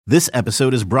This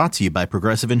episode is brought to you by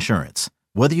Progressive Insurance.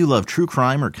 Whether you love true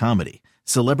crime or comedy,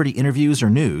 celebrity interviews or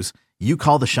news, you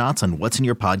call the shots on what's in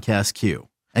your podcast queue.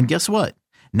 And guess what?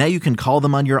 Now you can call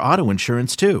them on your auto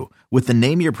insurance too with the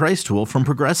Name Your Price tool from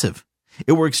Progressive.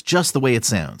 It works just the way it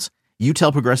sounds. You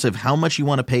tell Progressive how much you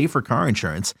want to pay for car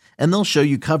insurance, and they'll show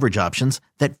you coverage options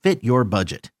that fit your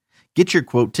budget. Get your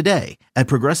quote today at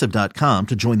Progressive.com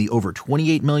to join the over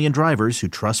 28 million drivers who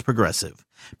trust Progressive.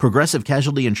 Progressive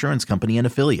Casualty Insurance Company and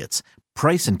Affiliates.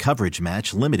 Price and coverage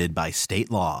match limited by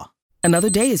state law. Another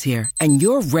day is here, and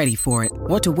you're ready for it.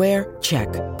 What to wear? Check.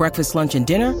 Breakfast, lunch, and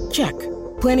dinner? Check.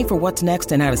 Planning for what's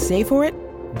next and how to save for it?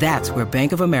 That's where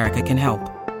Bank of America can help.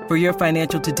 For your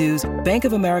financial to-dos, Bank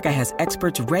of America has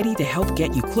experts ready to help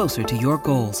get you closer to your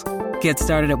goals. Get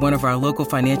started at one of our local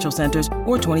financial centers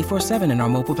or 24/7 in our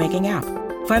mobile banking app.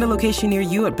 Find a location near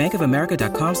you at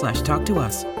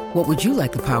bankofamerica.com/talktous. What would you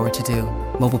like the power to do?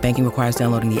 Mobile banking requires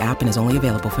downloading the app and is only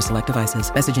available for select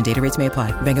devices. Message and data rates may apply.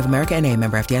 Bank of America N.A.,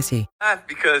 member FDIC.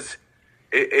 Because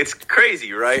it's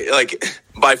crazy, right? Like,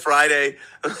 by Friday,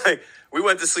 we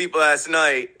went to sleep last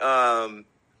night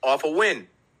off a win.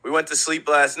 We went to sleep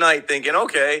last night thinking,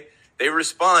 okay, they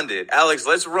responded. Alex,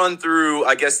 let's run through,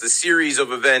 I guess, the series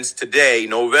of events today,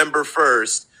 November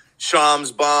 1st.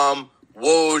 Shams bomb,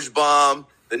 Woj bomb.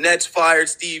 The Nets fired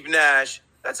Steve Nash.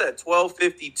 That's at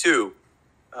 12:52.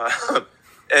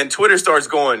 And Twitter starts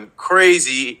going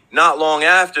crazy not long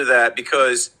after that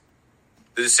because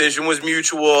the decision was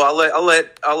mutual. I'll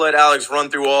let Alex run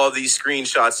through all of these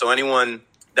screenshots so anyone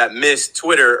that missed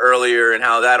Twitter earlier and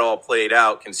how that all played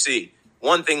out can see.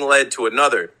 One thing led to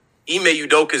another. Ime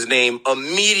Udoka's name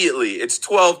immediately. It's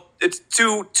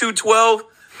 2:12.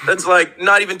 That's like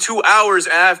not even 2 hours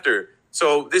after.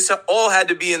 So this all had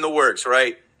to be in the works,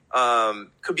 right?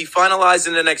 Could be finalized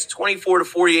in the next 24 to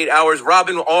 48 hours.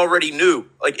 Robin already knew.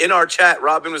 Like in our chat,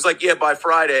 Robin was like, yeah, by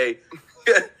Friday.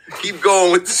 Keep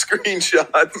going with the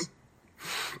screenshots.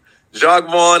 Jacques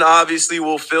Vaughn obviously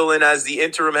will fill in as the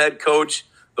interim head coach,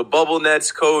 the Bubble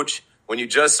Nets coach. When you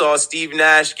just saw Steve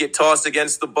Nash get tossed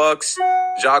against the Bucks,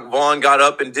 Jacques Vaughn got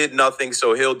up and did nothing,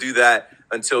 so he'll do that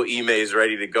until Ime is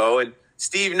ready to go. And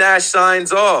Steve Nash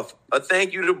signs off. A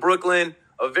thank you to Brooklyn.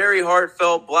 A very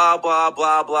heartfelt blah, blah,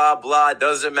 blah, blah, blah.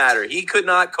 Doesn't matter. He could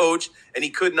not coach, and he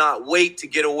could not wait to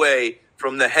get away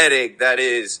from the headache that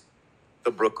is the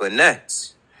Brooklyn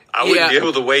Nets. I wouldn't be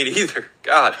able to wait either.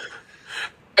 God.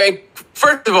 And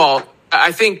first of all,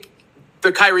 I think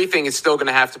the Kyrie thing is still going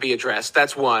to have to be addressed.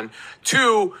 That's one.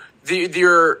 Two, the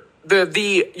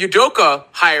Udoka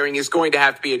hiring is going to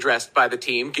have to be addressed by the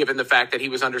team, given the fact that he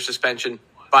was under suspension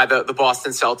by the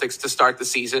Boston Celtics to start the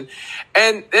season.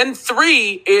 And then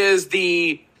three is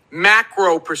the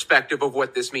macro perspective of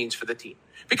what this means for the team.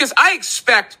 Because I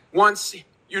expect once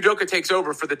Udoka takes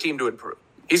over for the team to improve.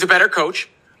 He's a better coach.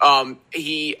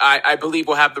 I believe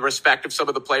will have the respect of some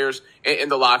of the players in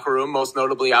the locker room, most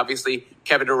notably, obviously,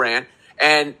 Kevin Durant.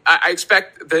 And I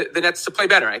expect the Nets to play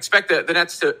better. I expect the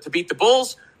Nets to beat the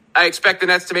Bulls. I expect the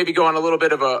Nets to maybe go on a little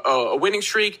bit of a winning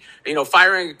streak. You know,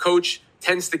 firing a coach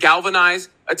tends to galvanize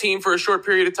a team for a short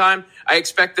period of time. I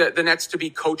expect the Nets to be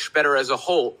coached better as a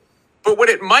whole. But what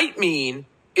it might mean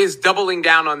is doubling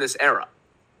down on this era.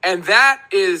 And that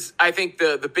is, I think,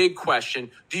 the big question.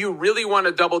 Do you really want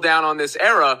to double down on this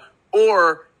era?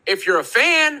 Or if you're a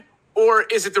fan, or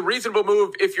is it the reasonable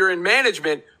move if you're in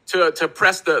management to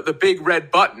press the big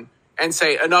red button and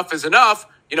say enough is enough,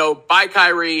 you know, buy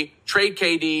Kyrie, trade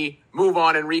KD, move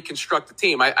on and reconstruct the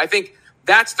team. I think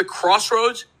that's the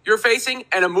crossroads you're facing,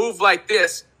 and a move like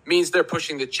this means they're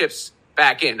pushing the chips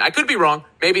back in. I could be wrong.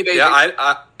 Maybe they... Yeah,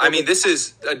 I mean, this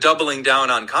is a doubling down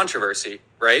on controversy,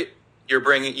 right?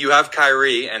 You have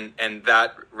Kyrie and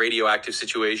that radioactive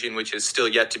situation, which is still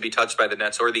yet to be touched by the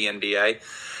Nets or the NBA.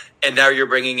 And now you're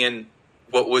bringing in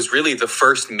what was really the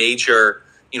first major,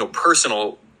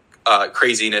 personal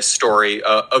craziness story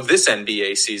of this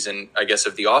NBA season, I guess,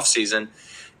 of the off season.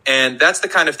 And that's the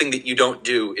kind of thing that you don't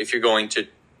do if you're going to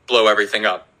blow everything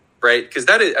up, right? Because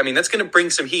that's going to bring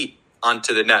some heat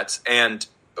onto the Nets. And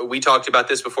we talked about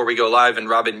this before we go live. And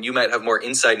Robin, you might have more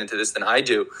insight into this than I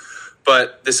do.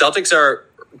 But the Celtics are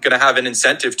going to have an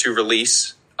incentive to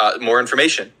release more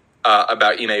information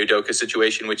about Ime Udoka's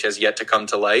situation, which has yet to come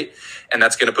to light. And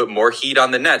that's going to put more heat on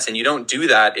the Nets. And you don't do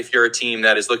that if you're a team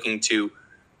that is looking to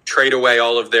trade away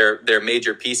all of their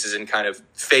major pieces and kind of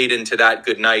fade into that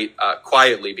good night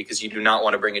quietly, because you do not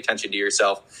want to bring attention to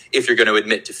yourself if you're going to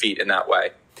admit defeat in that way.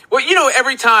 Well,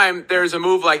 every time there's a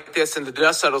move like this and the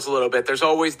dust settles a little bit, there's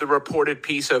always the reported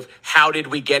piece of how did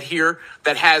we get here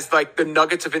that has like the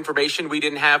nuggets of information we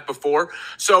didn't have before.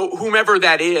 So whomever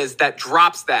that is that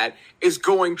drops that is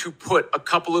going to put a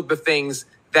couple of the things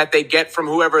that they get from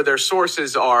whoever their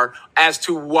sources are as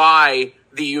to why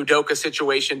the Udoka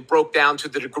situation broke down to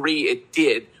the degree it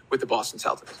did with the Boston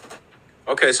Celtics.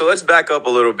 Okay, so let's back up a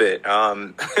little bit.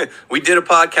 We did a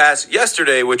podcast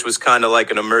yesterday, which was kind of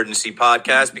like an emergency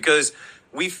podcast because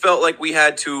we felt like we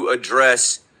had to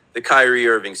address the Kyrie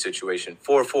Irving situation.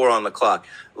 4-4 on the clock.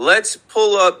 Let's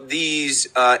pull up these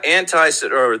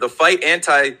the fight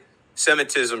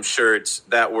anti-Semitism shirts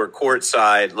that were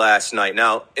courtside last night.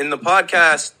 Now, in the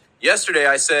podcast yesterday,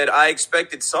 I said I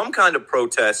expected some kind of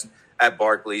protest at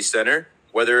Barclays Center.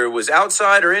 Whether it was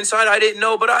outside or inside, I didn't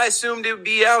know, but I assumed it would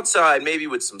be outside, maybe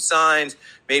with some signs,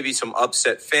 maybe some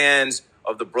upset fans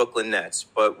of the Brooklyn Nets.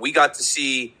 But we got to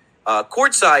see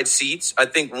courtside seats. I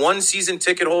think one season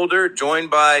ticket holder joined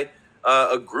by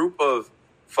a group of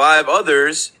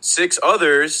 6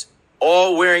 others,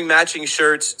 all wearing matching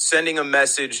shirts, sending a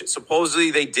message.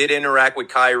 Supposedly they did interact with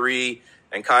Kyrie,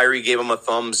 and Kyrie gave him a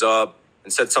thumbs up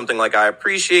and said something like, "I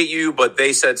appreciate you," but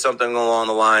they said something along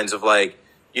the lines of like,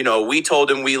 we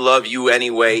told him we love you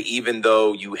anyway, even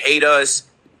though you hate us.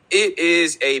 It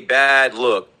is a bad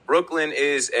look. Brooklyn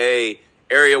is a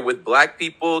area with black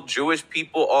people, Jewish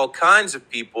people, all kinds of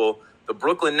people. The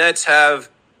Brooklyn Nets have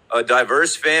a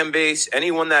diverse fan base.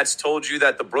 Anyone that's told you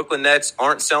that the Brooklyn Nets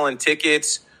aren't selling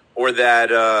tickets or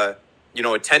that,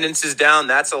 attendance is down,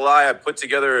 that's a lie. I put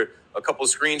together a couple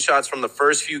screenshots from the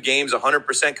first few games,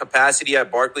 100% capacity at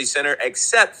Barclays Center,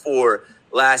 except for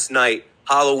last night,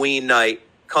 Halloween night,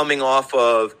 coming off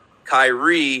of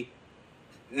Kyrie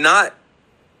not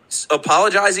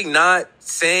apologizing, not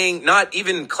saying, not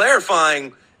even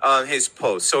clarifying his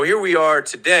post. So here we are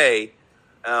today.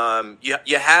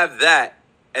 You have that,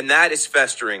 and that is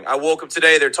festering. I woke up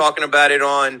today, they're talking about it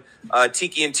on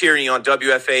Tiki and Tierney on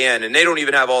WFAN, and they don't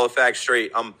even have all the facts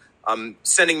straight. I'm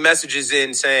sending messages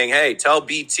in saying, hey, tell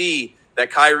BT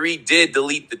that Kyrie did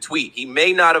delete the tweet. He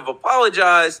may not have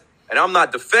apologized, and I'm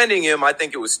not defending him. I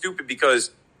think it was stupid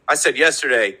because I said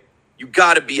yesterday, you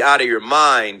got to be out of your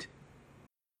mind.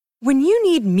 When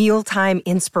you need mealtime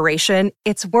inspiration,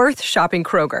 it's worth shopping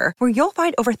Kroger, where you'll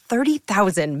find over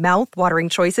 30,000 mouth-watering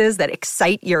choices that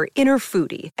excite your inner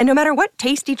foodie. And no matter what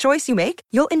tasty choice you make,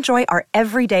 you'll enjoy our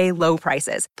everyday low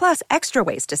prices, plus extra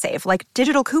ways to save, like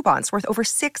digital coupons worth over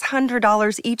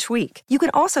 $600 each week. You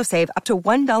can also save up to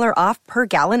 $1 off per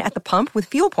gallon at the pump with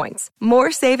fuel points.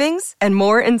 More savings and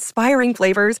more inspiring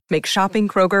flavors make shopping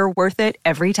Kroger worth it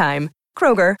every time.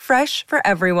 Kroger, fresh for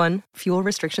everyone. Fuel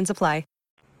restrictions apply.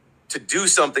 To do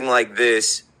something like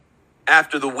this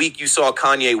after the week you saw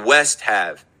Kanye West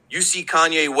have. You see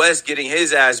Kanye West getting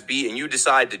his ass beat and you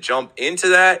decide to jump into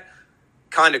that?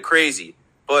 Kind of crazy.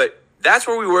 But that's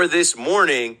where we were this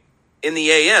morning in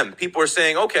the AM. People are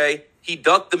saying, okay, he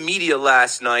ducked the media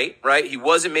last night, right? He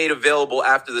wasn't made available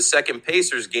after the second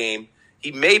Pacers game.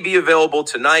 He may be available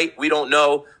tonight. We don't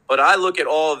know. But I look at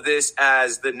all of this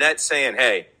as the Nets saying,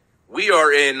 hey, we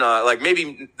are in,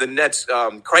 maybe the Nets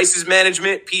crisis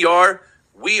management, PR.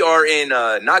 We are in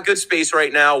not good space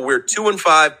right now. We're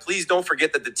 2-5. Please don't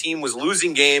forget that the team was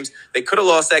losing games. They could have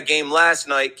lost that game last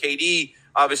night. KD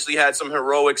obviously had some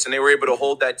heroics, and they were able to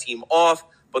hold that team off.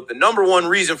 But the number one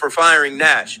reason for firing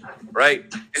Nash, right,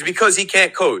 is because he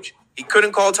can't coach. He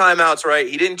couldn't call timeouts, right?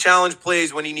 He didn't challenge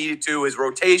plays when he needed to, his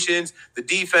rotations, the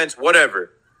defense,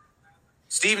 whatever.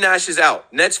 Steve Nash is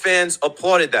out. Nets fans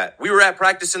applauded that. We were at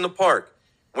practice in the park.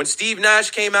 When Steve Nash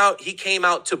came out, he came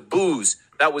out to booze.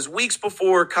 That was weeks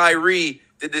before Kyrie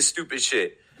did this stupid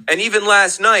shit. And even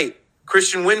last night,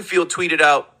 Christian Winfield tweeted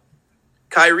out,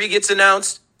 Kyrie gets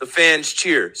announced, the fans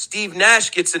cheer. Steve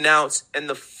Nash gets announced, and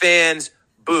the fans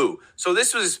boo. So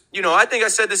this was, I think I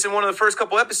said this in one of the first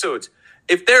couple episodes.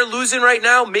 If they're losing right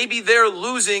now, maybe they're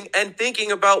losing and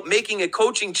thinking about making a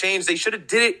coaching change. They should have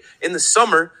did it in the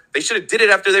summer. They should have did it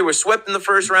after they were swept in the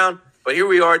first round. But here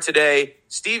we are today.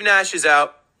 Steve Nash is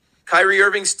out. Kyrie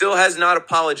Irving still has not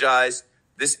apologized.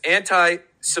 This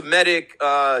anti-Semitic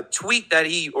tweet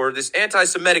this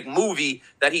anti-Semitic movie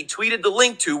that he tweeted the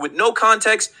link to with no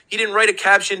context. He didn't write a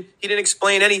caption. He didn't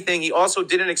explain anything. He also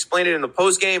didn't explain it in the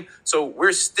postgame. So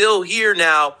we're still here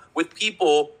now with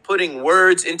people putting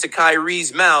words into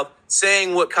Kyrie's mouth,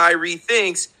 saying what Kyrie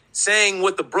thinks, saying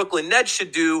what the Brooklyn Nets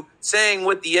should do, saying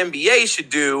what the NBA should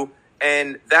do,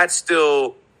 and that's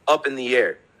still up in the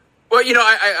air. Well,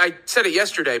 I said it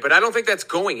yesterday, but I don't think that's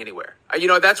going anywhere.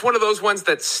 That's one of those ones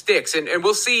that sticks, and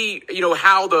we'll see,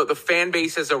 how the fan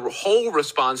base as a whole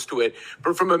responds to it.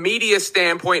 But from a media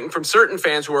standpoint and from certain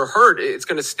fans who are hurt, it's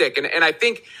going to stick. And I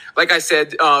think, like I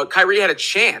said, Kyrie had a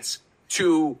chance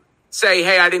to say,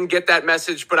 hey, I didn't get that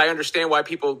message, but I understand why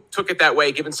people took it that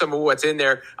way, given some of what's in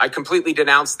there. I completely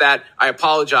denounced that. I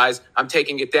apologize. I'm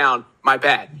taking it down. my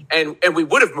bad. And we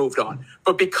would have moved on.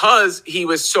 But because he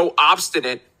was so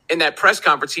obstinate in that press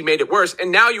conference, he made it worse.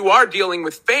 And now you are dealing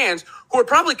with fans who are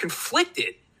probably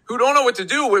conflicted, who don't know what to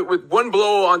do with one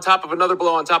blow on top of another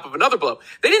blow on top of another blow.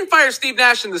 They didn't fire Steve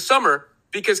Nash in the summer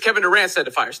because Kevin Durant said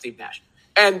to fire Steve Nash.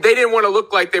 And they didn't want to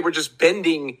look like they were just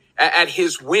bending at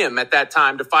his whim at that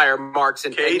time to fire Marks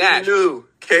and Nash.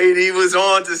 KD was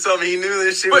on to something. He knew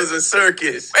this shit was a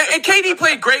circus. And KD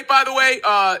played great, by the way,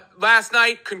 last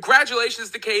night.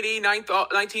 Congratulations to KD,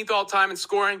 19th all-time in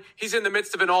scoring. He's in the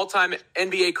midst of an all-time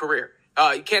NBA career.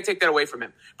 You can't take that away from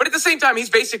him. But at the same time, he's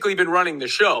basically been running the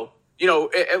show. You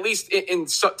know, at least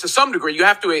to some degree. You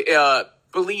have to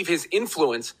believe his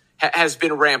influence has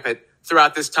been rampant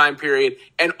throughout this time period.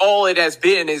 And all it has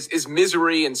been is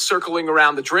misery and circling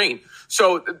around the drain.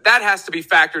 So that has to be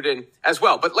factored in as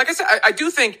well. But like I said, I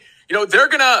do think, you know, they're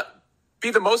going to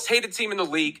be the most hated team in the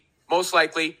league, most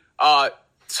likely.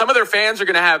 Some of their fans are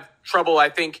going to have trouble, I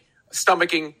think,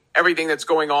 stomaching everything that's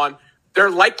going on.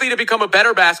 They're likely to become a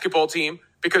better basketball team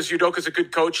because Udoka's a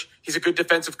good coach. He's a good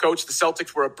defensive coach. The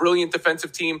Celtics were a brilliant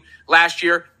defensive team last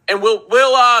year. And we'll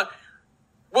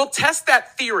test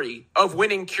that theory of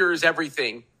winning cures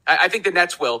everything. I think the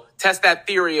Nets will test that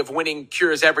theory of winning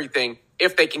cures everything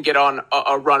if they can get on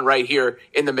a run right here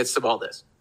in the midst of all this.